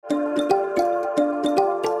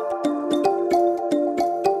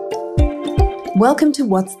Welcome to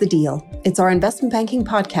What's the Deal? It's our investment banking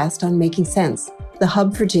podcast on Making Sense, the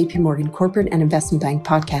hub for JP Morgan corporate and investment bank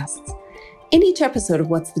podcasts. In each episode of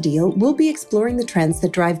What's the Deal, we'll be exploring the trends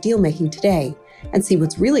that drive deal-making today and see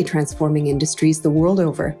what's really transforming industries the world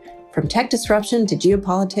over, from tech disruption to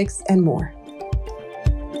geopolitics and more.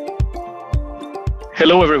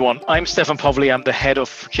 Hello, everyone. I'm Stefan Pavli. I'm the head of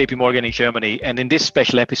JP Morgan in Germany. And in this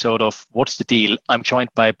special episode of What's the Deal, I'm joined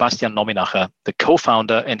by Bastian Nominacher, the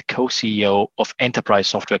co-founder and co-CEO of enterprise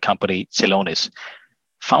software company Celonis.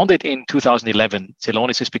 Founded in 2011,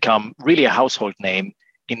 Celonis has become really a household name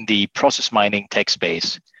in the process mining tech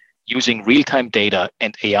space, using real-time data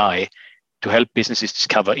and AI to help businesses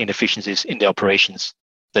discover inefficiencies in their operations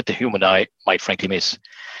that the human eye might frankly miss.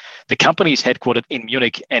 The company is headquartered in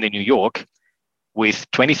Munich and in New York, with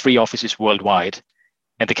 23 offices worldwide,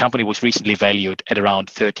 and the company was recently valued at around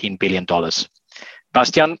 $13 billion.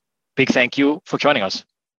 Bastian, big thank you for joining us.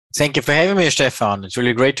 Thank you for having me, Stefan. It's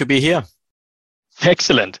really great to be here.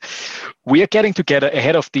 Excellent. We are getting together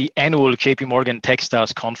ahead of the annual JP Morgan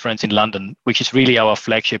Techstars conference in London, which is really our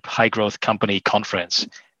flagship high-growth company conference.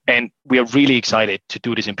 And we are really excited to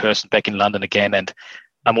do this in person back in London again. And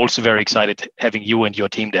I'm also very excited having you and your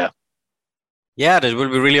team there. Yeah, that will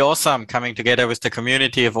be really awesome, coming together with the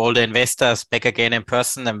community of all the investors back again in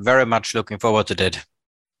person. I'm very much looking forward to that.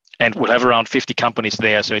 And we'll have around 50 companies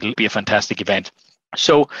there, so it'll be a fantastic event.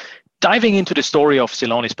 So diving into the story of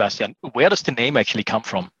Celonis, Bastian, where does the name actually come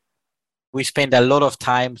from? We spend a lot of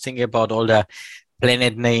time thinking about all the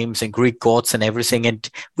planet names and Greek gods and everything. And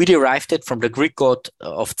we derived it from the Greek god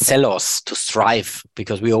of Zelos, to strive,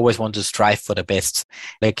 because we always want to strive for the best.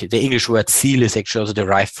 Like the English word zeal is actually also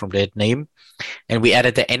derived from that name. And we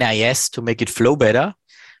added the NIS to make it flow better.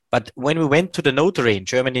 But when we went to the notary in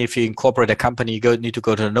Germany, if you incorporate a company, you need to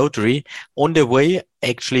go to the notary. On the way,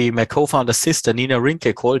 actually, my co-founder's sister, Nina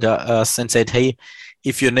Rinke, called us and said, hey,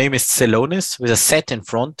 if your name is Celonis with a Z in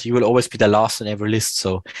front, you will always be the last on every list.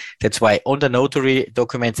 So that's why on the notary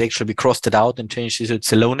documents, actually, we crossed it out and changed it to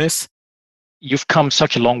Celonis. You've come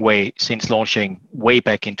such a long way since launching way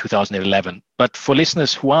back in 2011. But for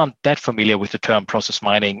listeners who aren't that familiar with the term process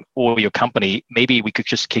mining or your company, maybe we could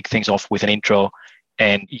just kick things off with an intro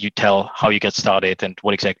and you tell how you get started and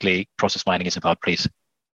what exactly process mining is about, please.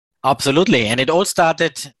 Absolutely. And it all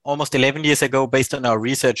started almost 11 years ago based on our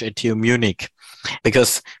research at TU Munich,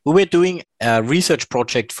 because we were doing a research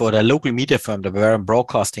project for the local media firm, the Bavarian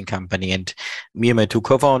Broadcasting Company. And me and my two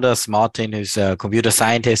co-founders, Martin, who's a computer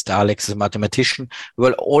scientist, Alex is a mathematician, we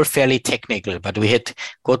were all fairly technical, but we had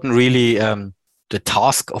gotten really the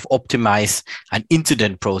task of optimize an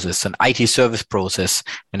incident process, an IT service process,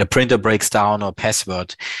 when a printer breaks down or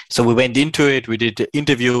password. So we went into it, we did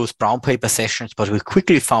interviews, brown paper sessions, but we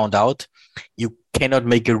quickly found out you cannot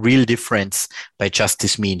make a real difference by just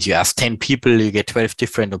this means. You ask 10 people, you get 12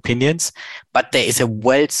 different opinions, but there is a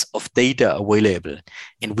wealth of data available.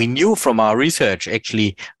 And we knew from our research,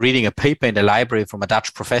 actually reading a paper in the library from a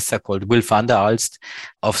Dutch professor called Wil van der Aalst,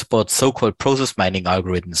 of about so-called process mining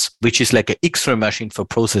algorithms, which is like an X-ray machine for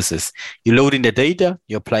processes. You load in the data,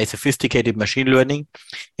 you apply sophisticated machine learning,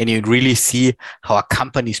 and you really see how a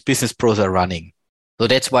company's business process are running. So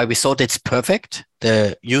that's why we thought it's perfect,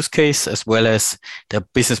 the use case as well as the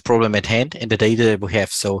business problem at hand and the data that we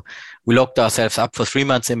have. So we locked ourselves up for 3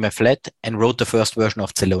 months in my flat and wrote the first version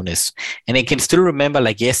of Celonis. And I can still remember,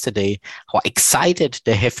 like yesterday, how excited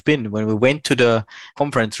they have been when we went to the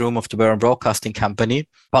conference room of the Bavarian Broadcasting Company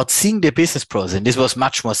about seeing the business process. And this was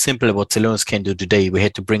much more simple than what Celonis can do today. We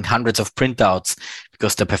had to bring hundreds of printouts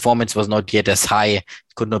because the performance was not yet as high. It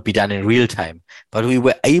could not be done in real time. But we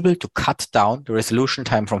were able to cut down the resolution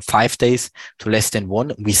time from 5 days to less than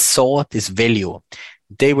 1. We saw this value.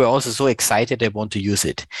 They were also so excited they want to use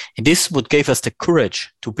it. And this would gave us the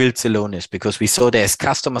courage to build Celonis, because we saw there's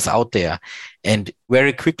customers out there. And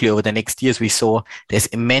very quickly over the next years, we saw there's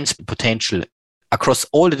immense potential across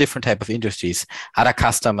all the different type of industries. Other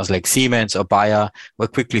customers like Siemens or Bayer were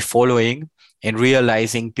quickly following and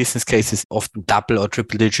realizing business cases often double or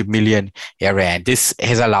triple digit million area. And this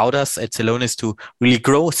has allowed us at Celonis to really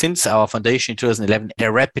grow since our foundation in 2011 at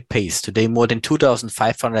a rapid pace. Today, more than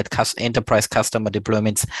 2,500 enterprise customer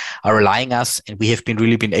deployments are relying on us. And we have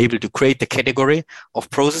really been able to create the category of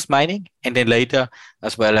process mining and then later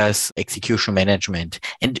as well as execution management.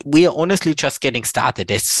 And we are honestly just getting started.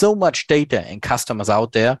 There's so much data and customers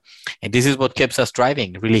out there. And this is what keeps us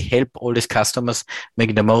driving, really help all these customers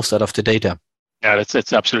making the most out of the data. Yeah,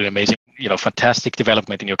 that's absolutely amazing. Fantastic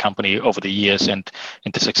development in your company over the years, and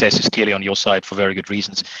the success is clearly on your side for very good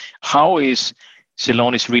reasons. How is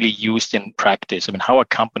Celonis really used in practice? I mean, how are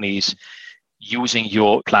companies using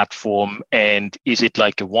your platform? And is it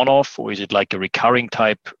like a one-off or is it like a recurring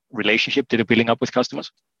type relationship that you're building up with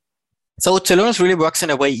customers? So Celonis really works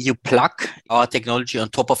in a way you plug our technology on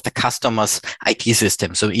top of the customer's IT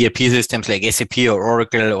system. So ERP systems like SAP or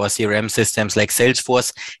Oracle or CRM systems like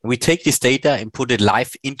Salesforce. We take this data and put it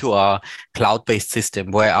live into our cloud-based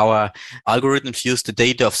system where our algorithms use the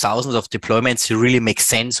data of thousands of deployments to really make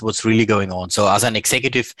sense what's really going on. So as an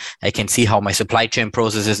executive, I can see how my supply chain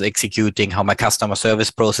process is executing, how my customer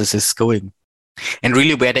service process is going. And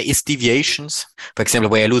really where there is deviations, for example,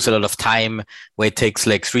 where I lose a lot of time, where it takes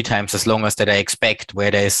like 3 times as long as that I expect, where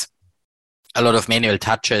there's a lot of manual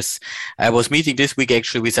touches. I was meeting this week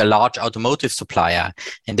actually with a large automotive supplier,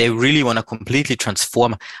 and they really want to completely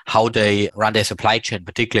transform how they run their supply chain,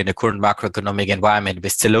 particularly in the current macroeconomic environment.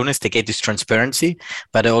 With Celonis, they get this transparency,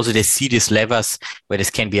 but also they see these levers where this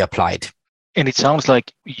can be applied. And it sounds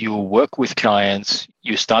like you work with clients,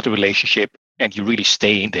 you start a relationship, and you really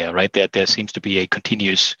stay in there, right? There seems to be a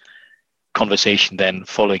continuous conversation then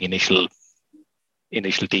following initial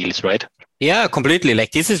deals, right? Yeah, completely.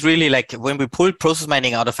 Like this is really like when we pulled process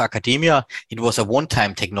mining out of academia, it was a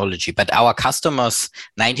one-time technology, but our customers,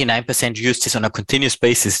 99% use this on a continuous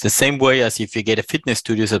basis. The same way as if you get a fitness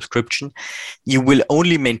studio subscription, you will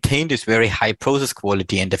only maintain this very high process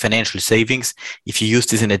quality and the financial savings if you use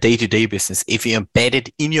this in a day-to-day business, if you embed it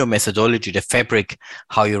in your methodology, the fabric,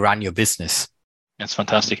 how you run your business. That's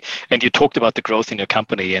fantastic. And you talked about the growth in your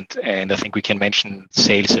company, and I think we can mention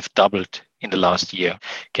sales have doubled in the last year.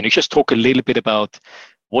 Can you just talk a little bit about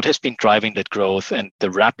what has been driving that growth and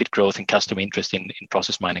the rapid growth in customer interest in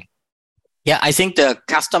process mining? Yeah, I think the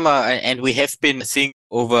customer, and we have been seeing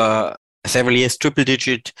over several years,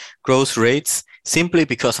 triple-digit growth rates, simply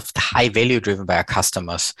because of the high value driven by our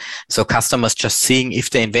customers. So customers just seeing if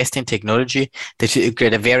they invest in technology, they should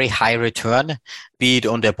get a very high return, be it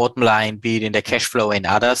on their bottom line, be it in their cash flow and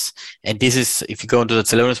others. And this is, if you go onto the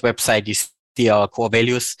Celonis website, you see our core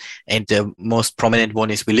values. And the most prominent one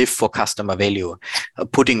is we live for customer value.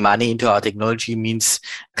 Putting money into our technology means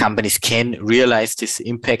companies can realize this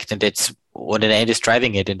impact, and that's what an end is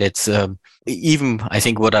driving it. And that's even, I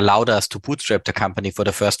think, what allowed us to bootstrap the company for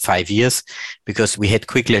the first 5 years, because we had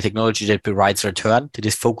quickly a technology that provides return, that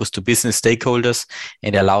is focused to business stakeholders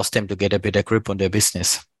and allows them to get a better grip on their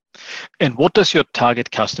business. And what does your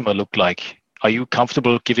target customer look like? Are you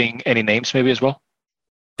comfortable giving any names maybe as well?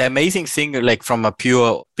 The amazing thing, like from a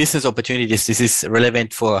pure business opportunity, is this is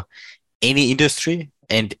relevant for any industry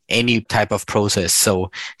and any type of process.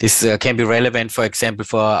 So this can be relevant, for example,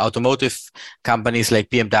 for automotive companies like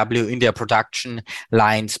BMW in their production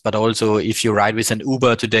lines, but also if you ride with an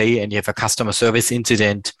Uber today and you have a customer service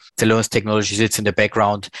incident, Celonis technology sits in the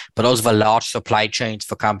background, but also for large supply chains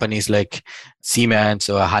for companies like Siemens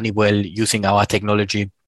or Honeywell using our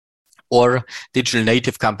technology, or digital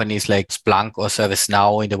native companies like Splunk or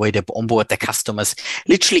ServiceNow in the way they onboard their customers.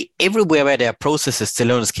 Literally everywhere where there are processes,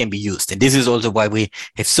 Celonis can be used. And this is also why we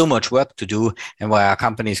have so much work to do and why our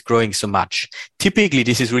company is growing so much. Typically,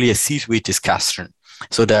 this is really a C-suite discussion.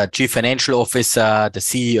 So the chief financial officer, the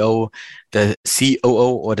CEO, the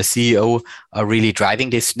COO or the CEO are really driving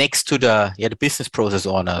this next to the business process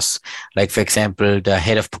owners. Like, for example, the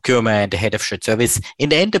head of procurement, the head of shared service. In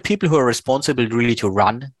the end, the people who are responsible really to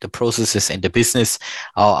run the processes and the business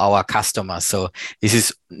are our customers. So this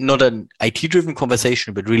is not an IT-driven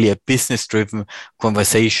conversation, but really a business-driven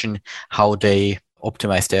conversation, how they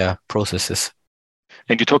optimize their processes.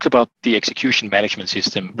 And you talked about the execution management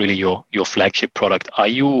system, really your flagship product. Are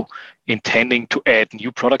you intending to add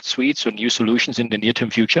new product suites or new solutions in the near-term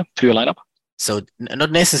future to your lineup? So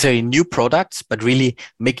not necessarily new products, but really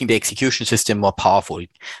making the execution system more powerful,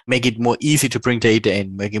 make it more easy to bring data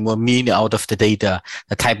in, making more meaning out of the data,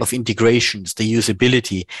 the type of integrations, the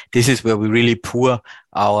usability. This is where we really pour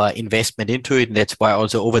our investment into it. And that's why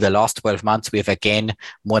also over the last 12 months, we have again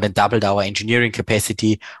more than doubled our engineering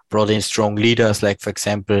capacity, brought in strong leaders like, for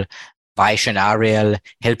example, Vaish and Ariel,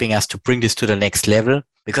 helping us to bring this to the next level.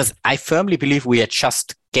 Because I firmly believe we are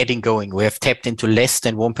just getting going. We have tapped into less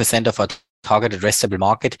than 1% of our target addressable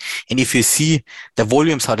market. And if you see the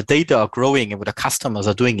volumes, how the data are growing and what the customers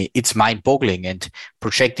are doing, it's mind-boggling. And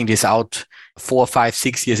projecting this out 4, 5,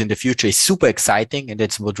 6 years in the future is super exciting. And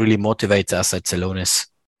that's what really motivates us at Celonis.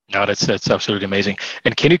 No, that's absolutely amazing.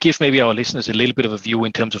 And can you give maybe our listeners a little bit of a view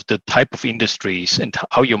in terms of the type of industries and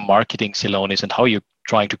how you're marketing Celonis and how you're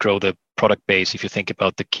trying to grow the product base if you think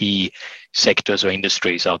about the key sectors or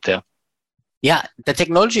industries out there? Yeah, the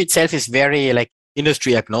technology itself is very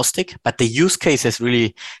industry agnostic, but the use cases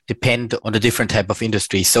really depend on the different type of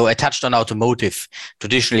industry. So I touched on automotive.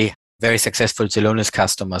 Traditionally, very successful Celonis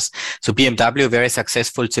customers. So BMW, very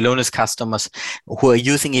successful Celonis customers who are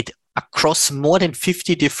using it across more than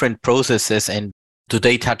 50 different processes and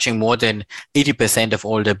today touching more than 80% of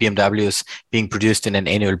all the BMWs being produced in an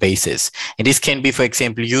annual basis. And this can be, for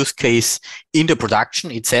example, use case in the production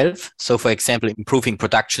itself. So, for example, improving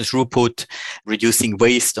production throughput, reducing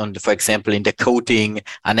waste for example, in the coating,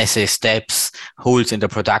 unnecessary steps, holes in the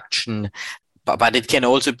production. But it can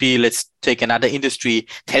also be, let's take another industry,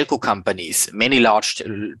 telco companies. Many large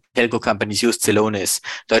telco companies use Celonis.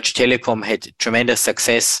 Deutsche Telekom had tremendous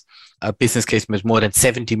success, a business case with more than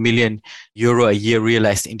 70 million euro a year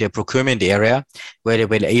realized in their procurement area, where they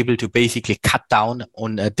were able to basically cut down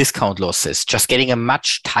on discount losses, just getting a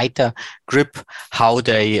much tighter grip how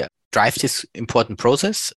they drive this important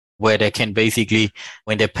process, where they can basically,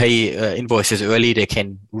 when they pay invoices early, they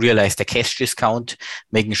can realize the cash discount,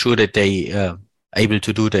 making sure that they are able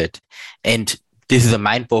to do that. And this is a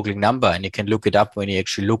mind-boggling number, and you can look it up when you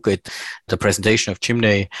actually look at the presentation of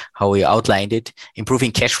Chimney, how he outlined it,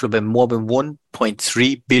 improving cash flow by more than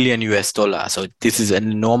 1.3 billion US dollars. So this is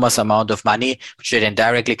an enormous amount of money, which they then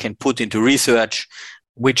directly can put into research,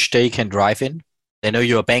 which they can drive in. I know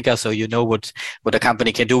you're a banker, so you know what a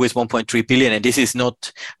company can do with 1.3 billion. And this is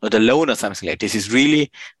not a loan or something like this. This is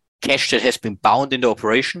really cash that has been bound into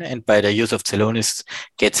operation and by the use of Celonis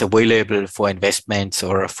gets available for investments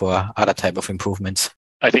or for other type of improvements.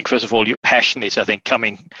 I think, first of all, your passion is, I think,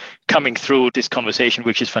 coming through this conversation,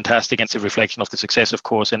 which is fantastic. And it's a reflection of the success, of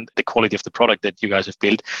course, and the quality of the product that you guys have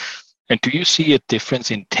built. And do you see a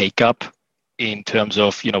difference in take-up in terms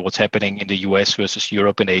of, what's happening in the US versus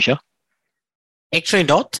Europe and Asia? Actually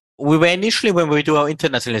not. We were initially, when we do our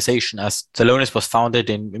internationalization, as Celonis was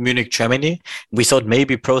founded in Munich, Germany, we thought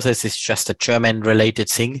maybe process is just a German-related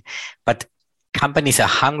thing, but companies are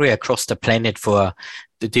hungry across the planet for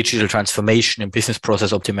the digital transformation and business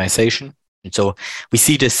process optimization. And so we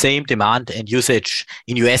see the same demand and usage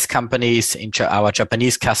in US companies, in our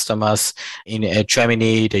Japanese customers, in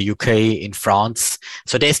Germany, the UK, in France.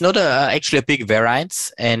 So there's not actually a big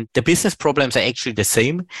variance, and the business problems are actually the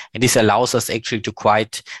same. And this allows us actually to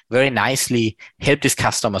quite very nicely help these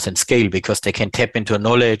customers and scale, because they can tap into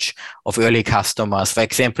knowledge of early customers. For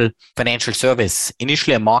example, financial service,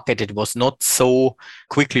 initially a market that was not so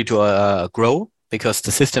quickly to grow, because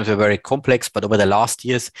the systems were very complex, but over the last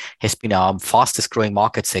years has been our fastest growing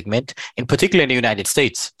market segment, in particular in the United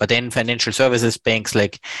States. But then financial services banks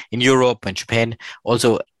like in Europe and Japan,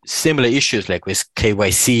 also similar issues like with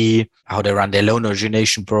KYC, how they run their loan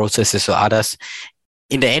origination processes or others.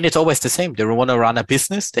 In the end, it's always the same. They want to run a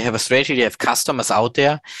business. They have a strategy. They have customers out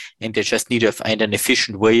there, and they just need to find an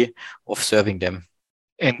efficient way of serving them.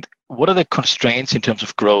 And what are the constraints in terms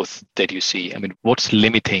of growth that you see? I mean, what's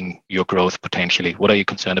limiting your growth potentially? What are you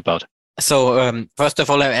concerned about? So first of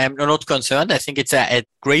all, I'm not concerned. I think it's a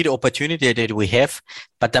great opportunity that we have,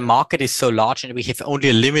 but the market is so large and we have only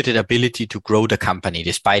a limited ability to grow the company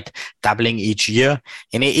despite doubling each year.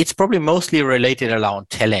 And it's probably mostly related around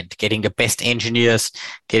talent, getting the best engineers,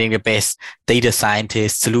 getting the best data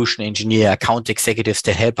scientists, solution engineer, account executives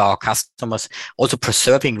that help our customers, also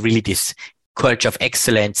preserving really this culture of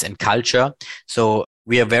excellence and culture. So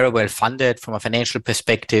we are very well funded from a financial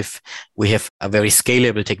perspective. We have a very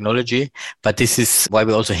scalable technology, but this is why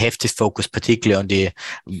we also have this focus particularly on the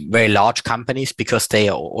very large companies, because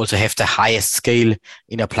they also have the highest scale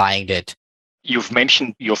in applying that. You've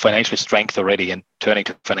mentioned your financial strength already, and turning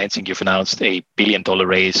to financing, you've announced $1 billion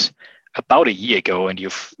raise about a year ago, and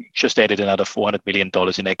you've just added another $400 million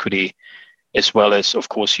in equity, as well as, of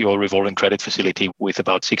course, your revolving credit facility with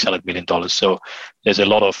about $600 million. So there's a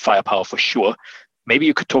lot of firepower for sure. Maybe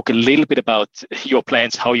you could talk a little bit about your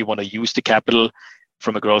plans, how you want to use the capital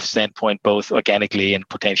from a growth standpoint, both organically and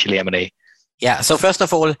potentially M&A. Yeah. So first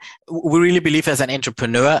of all, we really believe as an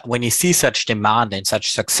entrepreneur, when you see such demand and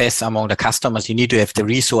such success among the customers, you need to have the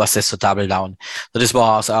resources to double down. So this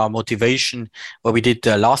was our motivation where we did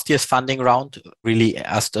the last year's funding round, really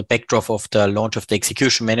as the backdrop of the launch of the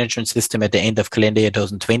execution management system at the end of calendar year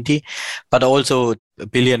 2020, but also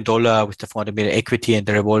 $1 billion with the $400 million equity and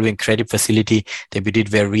the revolving credit facility that we did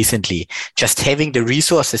very recently. Just having the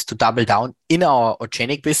resources to double down in our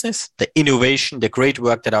organic business, the innovation, the great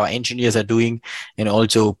work that our engineers are doing, and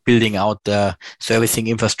also building out the servicing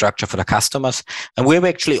infrastructure for the customers. And we're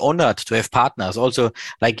actually honored to have partners also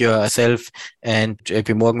like yourself and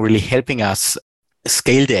JP Morgan really helping us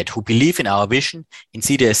scale that, who believe in our vision and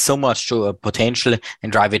see there's so much potential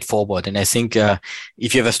and drive it forward. And I think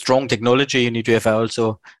if you have a strong technology, you need to have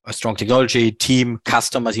also a strong technology team,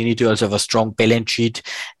 customers. You need to also have a strong balance sheet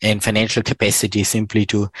and financial capacity simply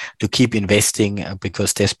to keep investing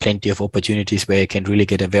because there's plenty of opportunities where you can really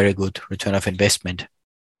get a very good return of investment.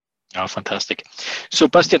 Oh, fantastic. So,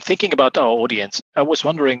 Bastian, thinking about our audience, I was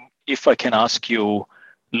wondering if I can ask you,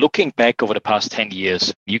 looking back over the past 10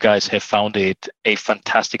 years, you guys have founded a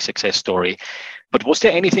fantastic success story. But was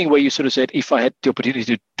there anything where you sort of said, if I had the opportunity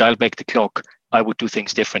to dial back the clock, I would do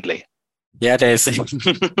things differently? Yeah, there's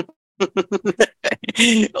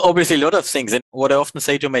obviously a lot of things. And what I often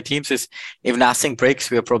say to my teams is, if nothing breaks,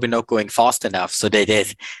 we are probably not going fast enough. So that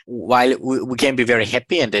is, while we can be very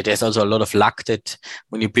happy, and there's also a lot of luck that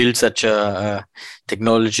when you build such a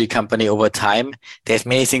technology company over time, there's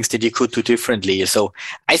many things that you could do differently. So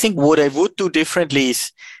I think what I would do differently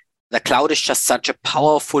is, the cloud is just such a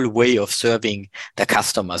powerful way of serving the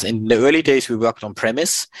customers. In the early days, we worked on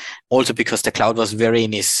premise, also because the cloud was very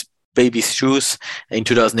in its baby's shoes in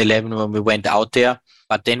 2011 when we went out there.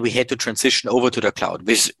 But then we had to transition over to the cloud,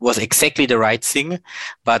 which was exactly the right thing.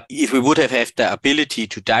 But if we would have had the ability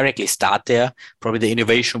to directly start there, probably the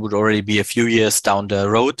innovation would already be a few years down the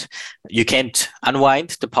road. You can't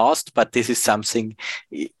unwind the past, but this is something,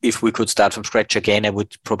 if we could start from scratch again, I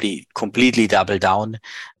would probably completely double down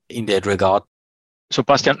in that regard. So,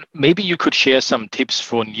 Bastian, maybe you could share some tips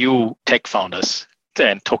for new tech founders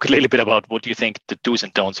and talk a little bit about what you think the do's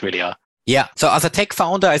and don'ts really are. Yeah. So as a tech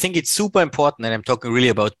founder, I think it's super important, and I'm talking really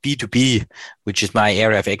about B2B, which is my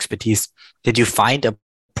area of expertise, that you find a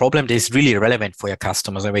problem that is really relevant for your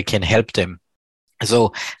customers and we can help them.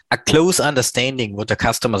 So a close understanding what the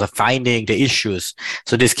customers are finding, the issues.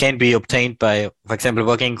 So this can be obtained by, for example,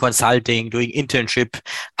 working in consulting, doing internship,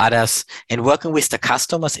 others, and working with the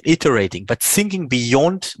customers, iterating, but thinking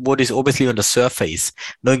beyond what is obviously on the surface,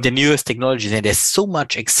 knowing the newest technologies. And there's so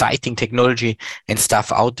much exciting technology and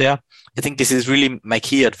stuff out there. I think this is really my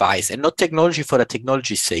key advice, and not technology for the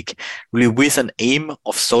technology's sake, really with an aim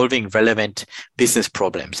of solving relevant business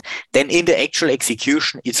problems. Then in the actual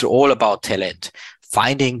execution, it's all about talent.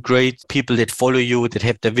 Finding great people that follow you, that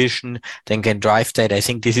have the vision, then can drive that. I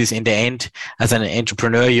think this is in the end, as an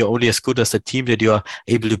entrepreneur, you're only as good as the team that you are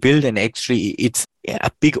able to build. And actually, it's a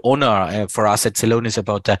big honor for us at Celonis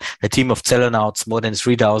about the team of Celonauts, more than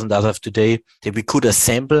 3,000 as of today, that we could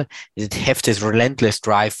assemble, that have this relentless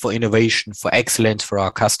drive for innovation, for excellence for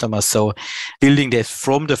our customers. So building this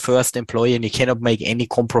from the first employee, and you cannot make any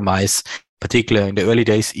compromise, particularly in the early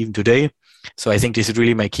days, even today. So I think this is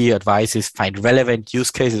really my key advice: is find relevant use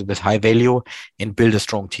cases with high value and build a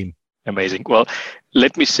strong team. Amazing. Well,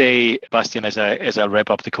 let me say, Bastian, as I wrap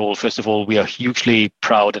up the call, first of all, we are hugely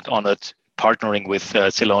proud and honored partnering with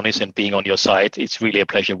Celonis and being on your side. It's really a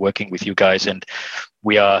pleasure working with you guys. And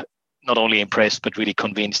we are not only impressed, but really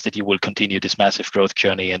convinced that you will continue this massive growth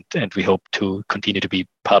journey. And we hope to continue to be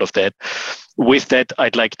part of that. With that,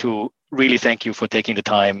 I'd like to really thank you for taking the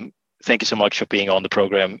time. Thank you so much for being on the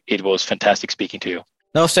program. It was fantastic speaking to you.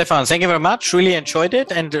 No, Stefan, thank you very much. Really enjoyed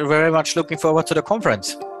it and very much looking forward to the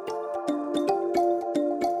conference.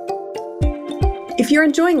 If you're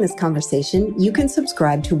enjoying this conversation, you can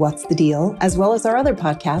subscribe to What's the Deal, as well as our other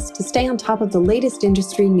podcasts, to stay on top of the latest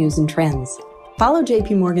industry news and trends. Follow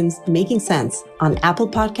JP Morgan's Making Sense on Apple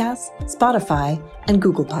Podcasts, Spotify, and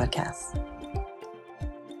Google Podcasts.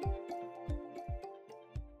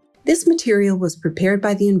 This material was prepared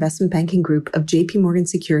by the investment banking group of JP Morgan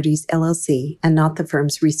Securities LLC and not the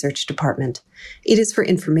firm's research department. It is for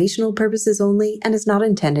informational purposes only and is not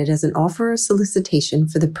intended as an offer or solicitation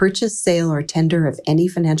for the purchase, sale, or tender of any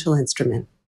financial instrument.